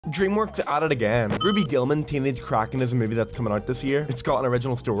DreamWorks at it again. Ruby Gillmon Teenage Kraken is a movie that's coming out this year. It's got an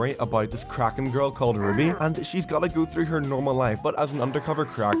original story about this Kraken girl called Ruby, and she's gotta go through her normal life, but as an undercover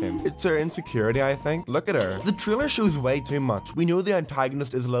Kraken. It's her insecurity, I think. Look at her. The trailer shows way too much. We know the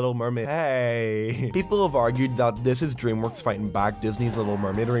antagonist is Little Mermaid. Hey. People have argued that this is DreamWorks fighting back Disney's Little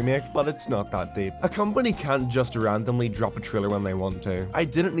Mermaid remake, but it's not that deep. A company can't just randomly drop a trailer when they want to. I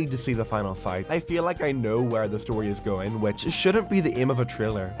didn't need to see the final fight. I feel like I know where the story is going, which shouldn't be the aim of a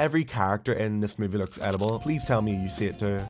trailer. Every character in this movie looks edible. Please tell me you see it too.